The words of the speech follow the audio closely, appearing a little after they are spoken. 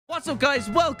What's up guys,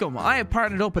 welcome! I have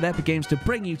partnered up with Epic Games to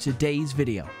bring you today's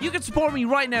video. You can support me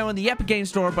right now in the Epic Games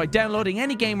Store by downloading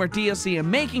any game or DLC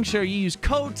and making sure you use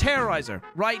code Terroriser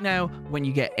right now when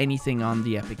you get anything on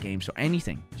the Epic Games Store.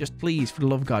 Anything. Just please, for the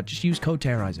love of God, just use code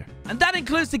Terroriser. And that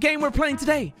includes the game we're playing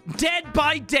today, Dead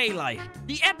by Daylight.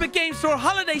 The Epic Games Store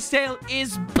holiday sale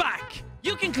is back!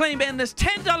 You can claim endless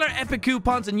 $10 Epic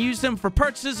coupons and use them for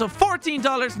purchases of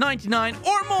 $14.99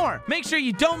 or more. Make sure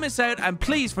you don't miss out, and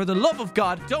please, for the love of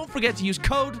God, don't forget to use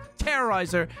code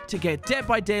Terroriser to get Dead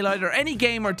by Daylight or any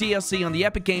game or DLC on the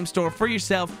Epic Games Store for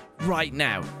yourself right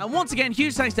now. And once again,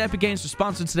 huge thanks to Epic Games for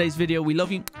sponsoring today's video. We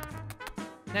love you.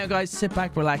 Now guys, sit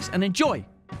back, relax, and enjoy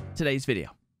today's video.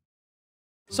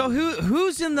 So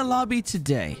who's in the lobby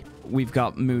today? We've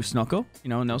got Moose Knuckle.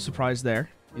 You know, no surprise there.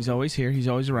 He's always here. He's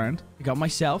always around. We got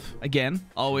myself, again,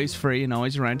 always free and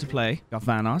always around to play. Got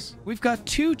Vanos. We've got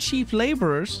two cheap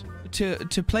laborers to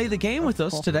play the game with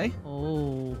us today.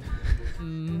 Oh.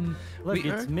 Look,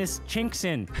 it's Miss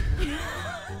Chinkson.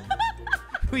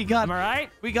 We got... Am I right?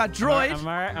 We got Droid.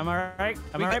 Am I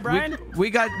right, Brian? We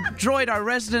got Droid, our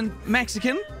resident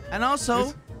Mexican. And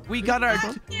also, we got our...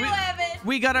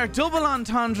 We got our double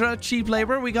entendre cheap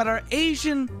labor. We got our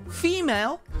Asian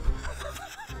female.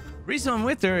 Reason I'm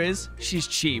with her is she's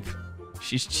cheap.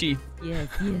 She's cheap. Yes,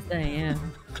 I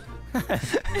am.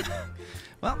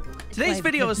 Well, today's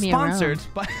video is sponsored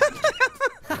by...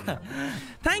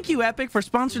 Thank you, Epic, for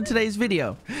sponsoring today's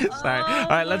video. Sorry. All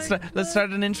right, let's start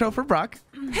an intro for Brock.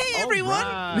 Hey, everyone!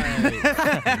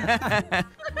 Right.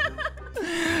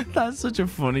 That's such a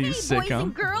funny sitcom. Boys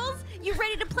and girls, you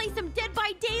ready to play some Dead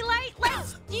by Daylight?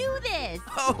 Let's do this!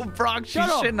 Oh, Brock, she's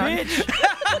shitting on you.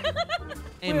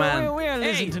 Hey, man. We ain't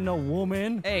listening to no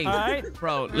woman. Hey, all right?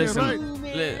 Bro,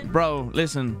 listen. Bro,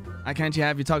 listen. I can't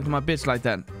have you talking to my bitch like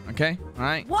that, okay? All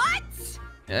right? What?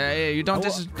 Yeah, you don't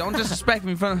disrespect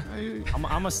me from... I'm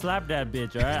gonna slap that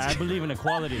bitch, all right? I believe in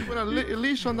equality. Put a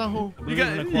leash on that hole. You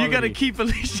gotta keep a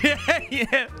leash.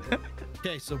 Yeah.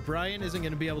 Okay, so Brian isn't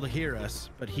going to be able to hear us,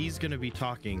 but he's going to be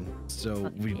talking,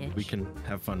 so we can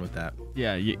have fun with that.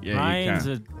 Yeah.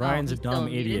 Brian's a dumb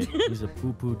idiot. He's a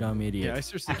poo-poo dumb idiot. Yeah, I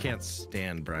seriously can't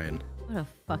stand Brian. What a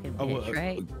fucking bitch,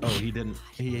 right? Oh, he didn't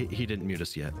mute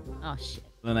us yet. Oh shit.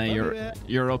 Lena,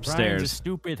 you're upstairs. Brian's a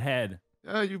stupid head.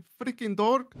 Yeah, you freaking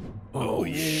dork. Oh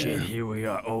shit, here we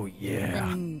are. Oh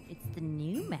yeah. It's the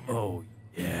new map. Oh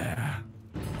yeah.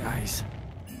 Guys.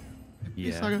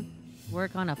 Yeah.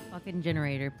 Work on a fucking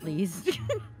generator, please. He's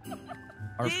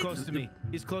close to me.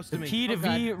 He's close to me. P to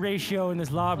V ratio in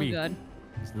this lobby Oh god.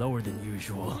 is lower than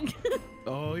usual.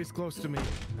 Oh, he's close to me.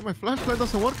 My flashlight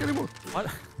doesn't work anymore. What?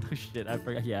 Oh shit, I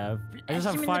forgot. Yeah, I just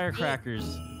have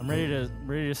firecrackers. I'm ready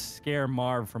to scare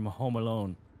Marv from Home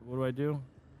Alone. What do I do?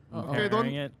 Okay, don't.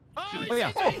 It. Oh,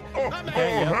 yeah.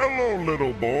 Hello,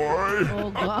 little boy. Oh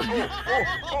god.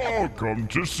 Welcome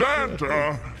to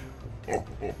Santa. Oh,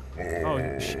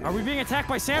 are we being attacked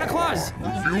by Santa Claus?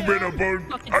 Have you been a good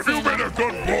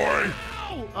boy?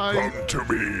 Come to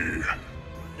me.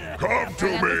 Come to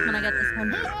me. I got this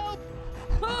one.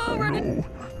 Oh no.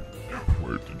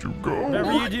 Where did you go?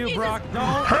 Whatever you do, Brock. No.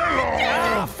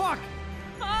 Hello. Oh, fuck.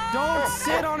 Don't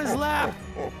sit on his lap.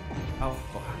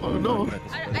 Oh no.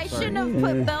 I shouldn't have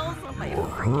put bells on my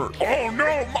Oh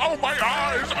no. Oh, my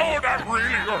eyes. Oh, that really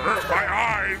hurt my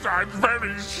eyes. I'm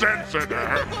very sensitive.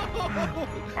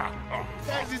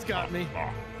 Guys, he's got me.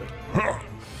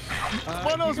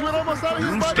 Manos, we're almost out of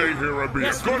You his body. stay here and be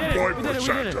a good boy for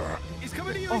Santa. He's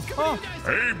coming to you. He's coming to you guys.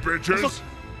 Hey, bitches.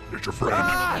 Get your friend.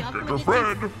 Get your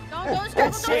friend.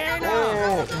 Don't Santa!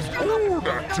 Oh,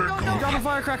 that tickle. Drop a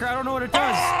firecracker. I don't know what it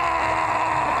does.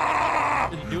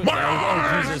 Do it. My Oh,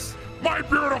 eyes! Jesus. My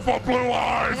beautiful blue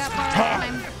eyes!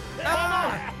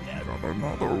 Ah! Got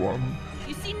another one.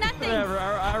 You see nothing. Whatever.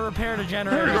 I repaired a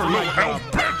generator. Here, you elf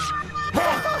bitch!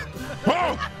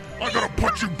 I'm gonna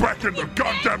put you back in the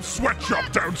goddamn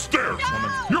sweatshop downstairs!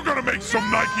 You're gonna make some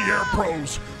Nike Air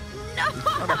Pros!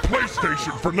 And a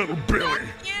PlayStation for little Billy!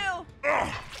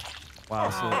 Wow,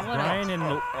 so Brian and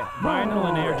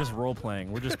Lene are just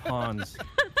role-playing. We're just pawns.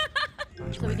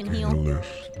 So we can heal.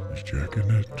 He's checking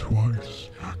it twice.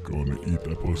 Gonna eat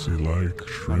that pussy like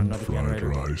shrimp fried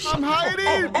rice. I'm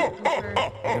hiding. I'm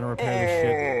gonna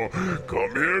repair this shit.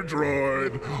 Come here,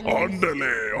 droid.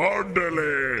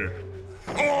 Andale.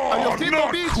 Oh,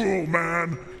 not cool,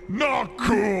 man. Not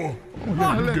cool.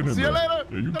 See you later.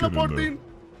 Yeah, you Teleporting.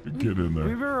 Get in there.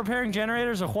 We've been repairing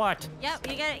generators or what? Yep,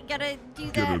 you gotta do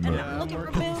Get that. in there. And look at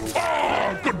remove.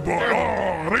 Oh, good boy.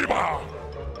 Oh, arriba.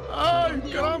 Ay,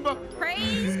 caramba.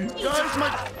 Praise Jesus. Guys, my...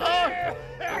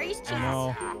 Praise Jesus.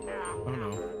 No. I don't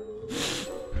know.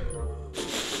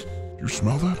 You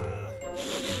smell that?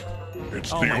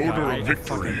 It's Oh the my odor God, of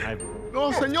victory.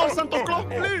 No, Señor Santo Claus,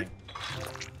 please.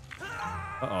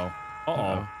 Uh-oh.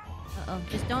 Uh-oh,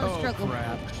 just don't struggle.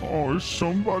 Crap. Oh, is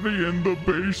somebody in the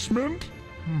basement?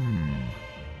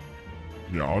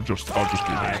 Yeah, I'll just do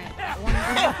that.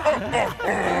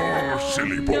 Oh,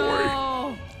 silly boy.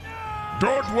 No.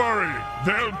 Don't worry,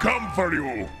 they'll come for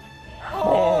you.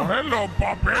 Oh, hello,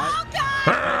 puppet.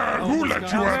 Who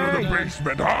let you out of the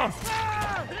basement, huh?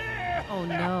 Oh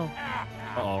no.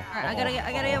 Uh-oh. All right, I gotta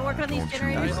get work on these I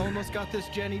generators. almost got this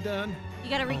Jenny done. You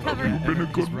gotta recover. You've been a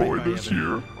good boy this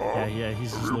year. Yeah,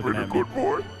 he's just You've looking been a at me. good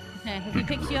boy. Okay, if he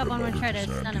picks you up, I'm gonna try to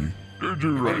stun him. Did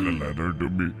you write a letter to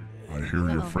me? I hear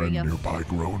your Uh-oh, friend here you go. nearby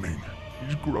groaning.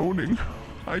 He's groaning.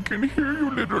 I can hear you,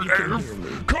 little elf.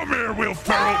 Come here, Will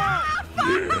Ferrell. Why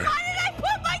Yeah. did I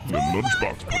put my The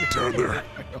lunchbox, put it down there.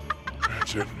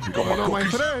 That's it. You got Hello, my my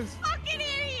cookies. friends. fucking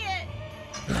idiot?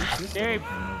 Escape!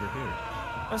 Over here.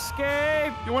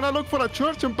 Escape! You wanna look for a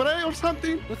church and pray or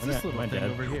something? What's this little My thing dad.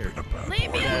 over here? Been a bad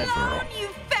Leave boy, me Will alone, Ferrell. you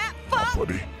fat fuck!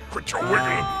 Buddy, quit your Oh,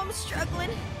 wiggling. I'm struggling.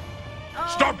 Oh,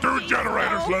 Stop doing geez,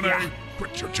 generators, no. Lene.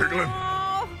 Quit your jiggling.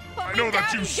 Oh, put I me know that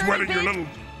down, you dirty sweating your bitch. little...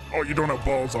 Oh, you don't have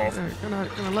balls off. Hey, can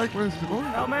I like where this is going?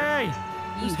 Help me!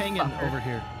 Who's hanging over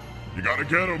here? You gotta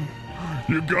get him.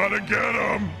 You gotta get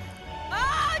him.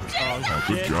 Oh, Jesus! Oh,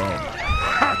 good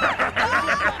job.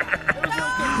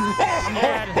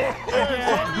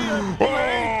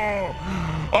 Oh,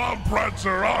 on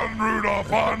Prancer, on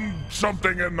Rudolph, on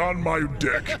something, and on my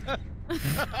dick.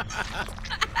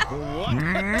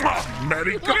 Mwah!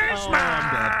 Merry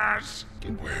Christmas!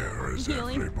 Where is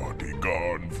everybody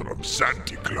gone from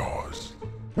Santa Claus?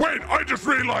 Wait, I just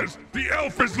realized the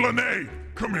elf is Lene.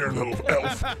 Come here, little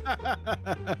elf.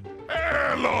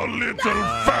 Hello, little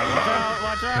fella.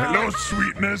 Watch out! Hello,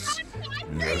 sweetness.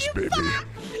 Yes, baby. You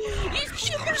You smell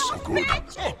stupid so old good.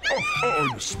 bitch! Oh,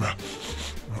 you smell.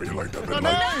 Oh, you like that red Lene!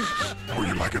 light? Oh,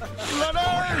 you like it? Oh,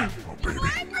 yeah. Oh, baby.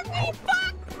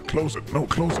 Close it. No,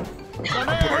 close it. Lene, Put I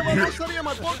it have a here. grocery in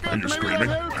my pocket. Are you Maybe that screaming?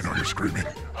 helps. I know you're screaming.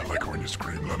 I like when you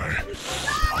scream, Lene.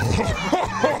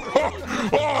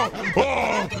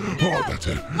 Oh, that's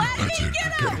it. That's it.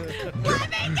 Get him. Get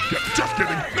him. Just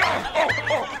kidding. No.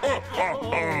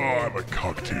 Oh, I'm a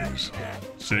cock tease.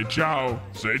 Say ciao.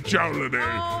 Say ciao, Lene.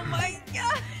 Oh my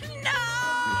god,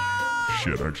 no!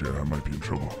 Shit, actually, I might be in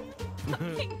trouble.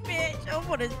 Fucking bitch, I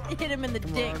want to hit him in the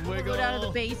dick. We'll go down to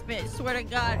the basement, swear to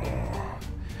God.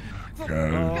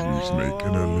 God, he's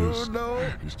making a list. no.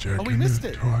 He's checking we missed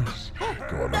it it. twice.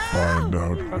 Gonna find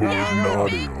out who's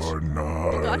naughty or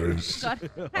God, nice. God.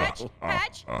 Hatch.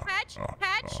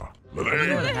 Lene,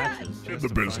 in the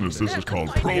business, this is called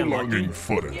prolonging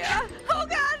footage. Yeah. Oh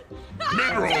God.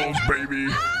 Mid-rolls, baby.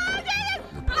 Oh, damn.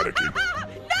 You're panicking. No.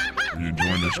 Are you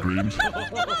enjoying your screams?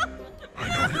 I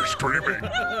know you're screaming.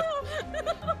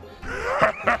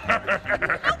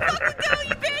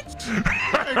 You bitch.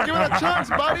 Hey, give it a chance,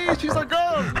 buddy. She's a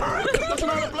girl. Doesn't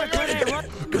know how to play Hey, games. run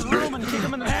this room and kick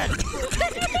him in the head!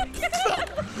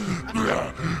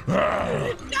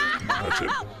 That's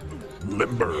it.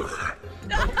 Limber.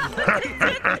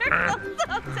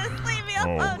 Just leave me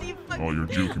alone, you fucking Oh, you're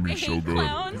juking me so good.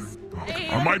 clowns.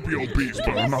 I might be obese,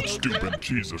 but I'm not stupid.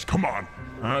 Jesus, come on.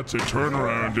 That's it. Turn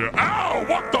around. Yeah. Ow!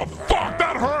 What the fuck?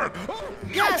 That hurt!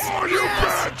 Yes! Oh, you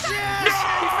bitch!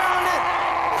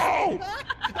 No!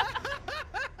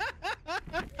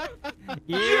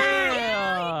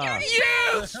 Yeah!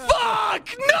 You fuck!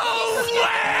 No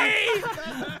way!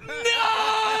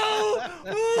 No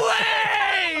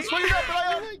way! Swing it up,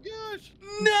 Brian. Oh my gosh!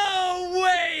 No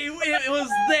way! It was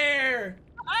there.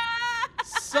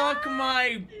 Suck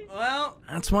my... Well,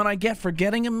 that's what I get for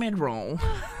getting a mid-roll.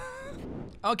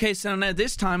 Okay, so now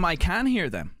this time I can hear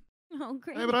them. Oh,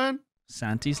 great. Hey, Brian.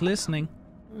 Santi's listening.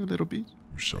 A little bit.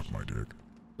 You suck my dick.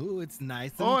 Ooh, it's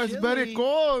nice and Oh, it's very chilly.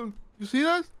 cold. You see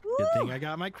that? Good thing I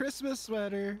got my Christmas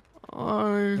sweater.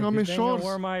 Oh, I got me Good thing I shorts.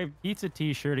 wore my pizza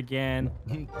T-shirt again.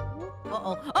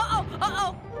 Uh-oh. Uh-oh.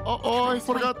 Uh-oh. Oh, I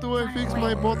forgot to fix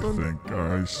my I button. think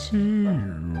I see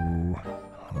you.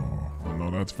 Oh,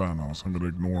 no, that's Thanos. I'm gonna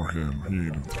ignore him. He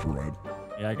ain't a threat.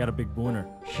 Yeah, I got a big booner.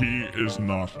 He is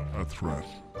not a threat.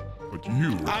 But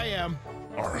you I am.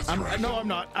 are a threat. No, I'm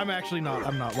not. I'm actually not.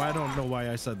 I'm not. Well, I don't know why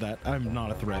I said that. I'm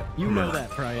not a threat. You know that,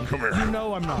 Brian. Come here. You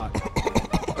know I'm not.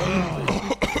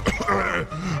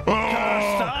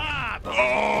 Stop!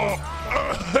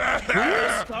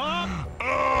 Stop!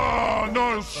 Oh,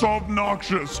 no, it's so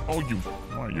obnoxious. Oh,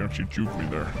 why you actually juked me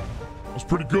there. That was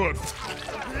pretty good.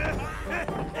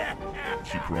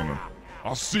 Keep running.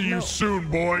 I'll see you soon,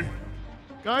 boy.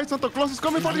 Guys, Santa Claus is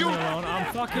coming for you.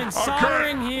 I'm fucking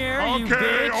soldering here, you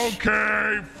bitch.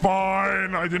 Okay,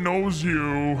 fine. I didn't know it was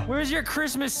you. Where's your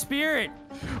Christmas spirit?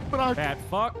 Brock. Fat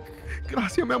fuck.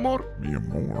 Gracias, mi amor. Me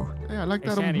more. Hey, I like Hey,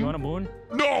 that. Sandy, you want a boon?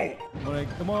 No!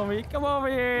 Come over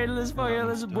here. Let's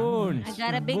boon. I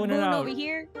got a big boon over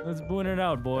here. Let's boon it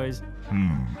out, boys.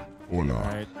 Hola. All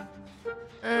right.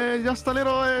 Just a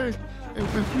little. Oh,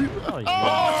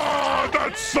 Oh,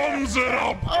 that sums it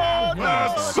up. Oh,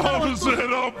 That sums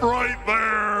it up right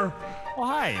there. Oh,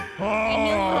 hi.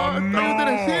 Oh, You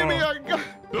didn't see me. no.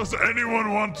 Does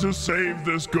anyone want to save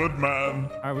this good man?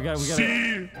 All right, we got.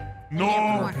 See?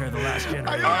 No. Repair the last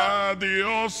generator.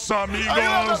 Adios,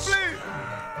 amigos.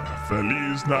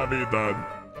 Feliz Navidad.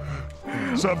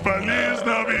 Feliz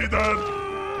Navidad.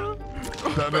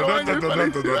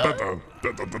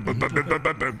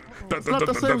 Not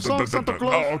the same song, Santa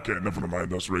Claus. Oh, okay, never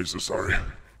mind. That's racist. Sorry.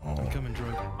 Coming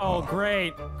drunk. Oh,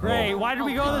 great. Why did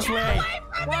we go this way?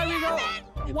 Why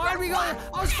did we go?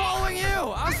 I was following you.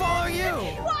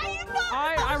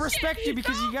 I respect you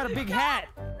because you got a big hat.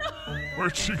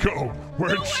 Where'd she go?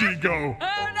 Where'd she go?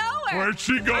 Where'd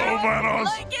she go, Vanos?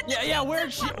 Yeah.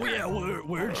 Where'd she? Oh, yeah.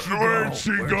 Where'd she go? Where'd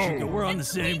she go? We're on the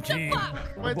same team.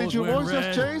 Wait, did your voice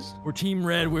just change? We're Team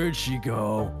Red. Where'd she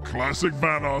go? Classic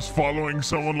Vanos following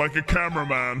someone like a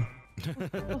cameraman.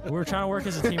 We're trying to work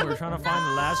as a team. We're trying to find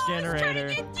the last generator. I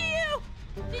was trying to get to you.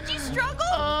 Did you struggle?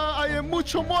 I am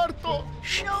mucho muerto.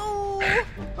 No.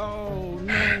 Oh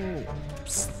no.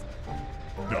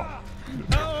 No.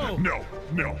 Oh.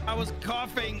 No. I was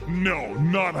coughing. No,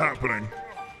 not happening.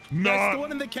 That's the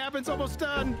one in the cabin's almost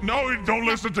done. No, don't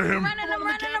listen to him. I'm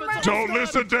running. Don't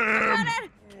listen to him.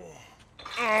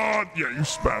 Yeah, you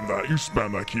spam that. You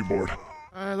spam that keyboard.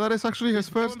 That is actually his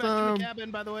first. Going back to the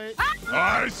cabin, by the way.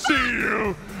 I see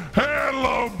you.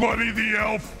 Hello, buddy the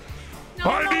elf.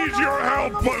 I need your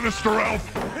help, Mr.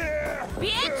 Elf.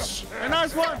 Bitch. A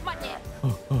nice one.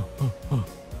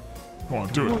 Come on,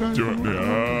 do it.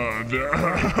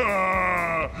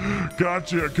 Yeah.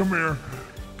 Gotcha. Come here.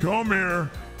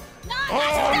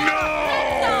 Oh,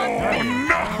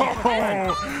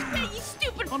 no. You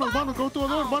stupid Vanos, go to a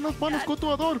door. Vanos, go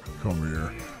to a door. Come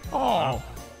here. Oh.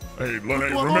 Hey,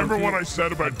 Lene, remember what I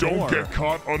said about don't get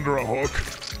caught under a hook?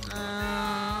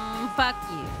 Fuck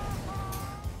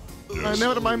you.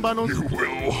 Never mind, Vanos. You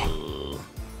will.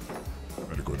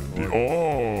 Better go to the...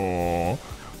 Oh.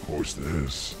 Who's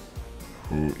this?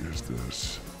 Who is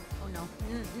this? Oh no.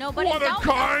 Nobody. What a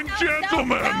kind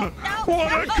gentleman!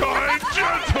 What a kind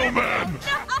gentleman!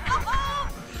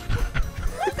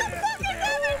 What the fuck is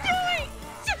Evan doing?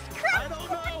 Just I don't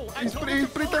know. He's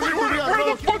pretending to be a Where the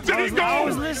dog. fuck did he I go?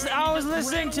 was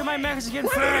listening to my Mexican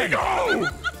Where did he friend. go?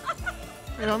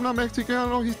 Hey, I'm not Mexican. I don't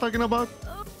know what he's talking about.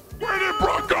 Where did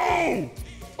Brock go?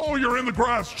 Oh, you're in the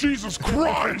grass. Jesus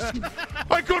Christ!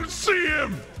 I couldn't see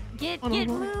him. Get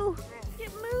moo.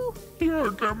 Yeah,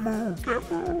 get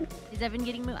moved. Is Evan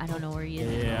getting moo? I don't know where he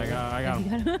is. Yeah, I got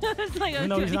him. It's like, Even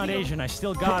though he's not Asian, I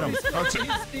still got him. That's it.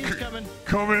 Steve's coming.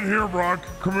 Come in here, Brock.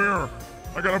 Come here.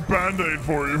 I got a band-aid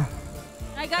for you.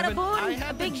 I got a Evan, boon. I A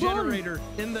had the big boon. generator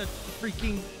in the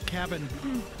freaking cabin,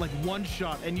 like one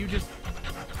shot, and you just.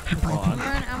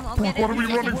 I'll get What it are we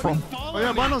in a running second. from? Oh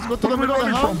yeah, Vanos, go to the What are we middle of the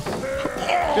running house. from?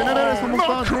 Generator is almost Not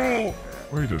done.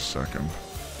 cool. Wait a second.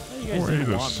 You guys Wait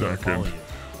didn't a want me to follow second. you.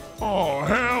 Oh,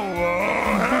 hello.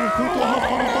 Go to the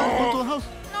house. Go to the house.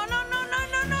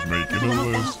 No. He's making a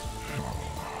list.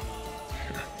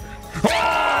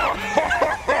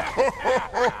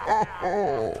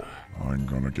 I'm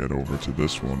gonna get over to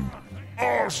this one.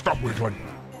 Oh, stop wiggling.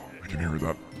 I can hear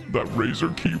that razor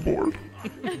keyboard.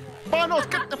 Vanos,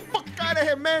 get the fuck out of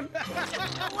here, man. God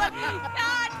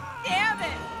damn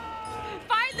it.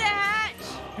 Find the hatch.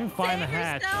 You can find the Save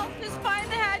hatch. yourself. Just find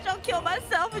the hatch. I'll kill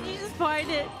myself and you just find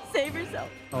it. Save yourself.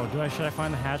 Oh, should I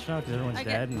find the hatch now? Because everyone's I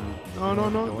get- dead. And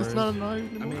No. It's doors. not a knife.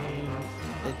 I mean,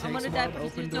 it takes I'm gonna a die while to pretty soon.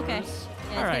 open It's okay. doors.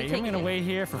 Yeah, All right, it's I'm gonna gonna take wait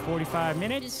here for 45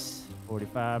 minutes.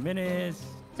 45 minutes.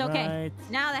 It's okay. Right.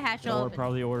 Now the hatch will Or open.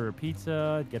 probably order a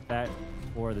pizza. Get that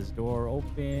before this door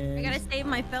opens. I gotta save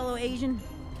my fellow Asian.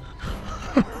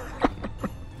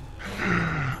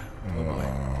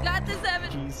 Got this,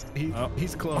 Evan.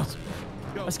 He's close.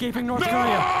 Go. Escaping North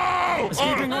Korea. No!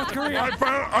 Escaping North Korea.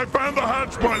 I found the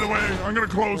hatch, by the way. I'm gonna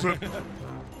close it.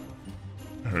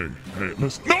 Hey,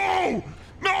 listen. No!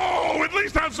 At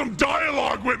least have some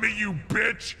dialogue with me, you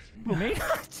bitch! Who, me?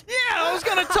 Yeah, I was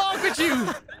gonna talk with you.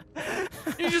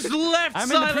 You just left I'm in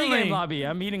the silently. pregame lobby.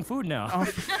 I'm eating food now. Oh,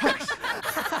 for fuck's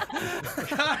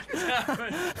God damn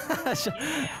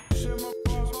it.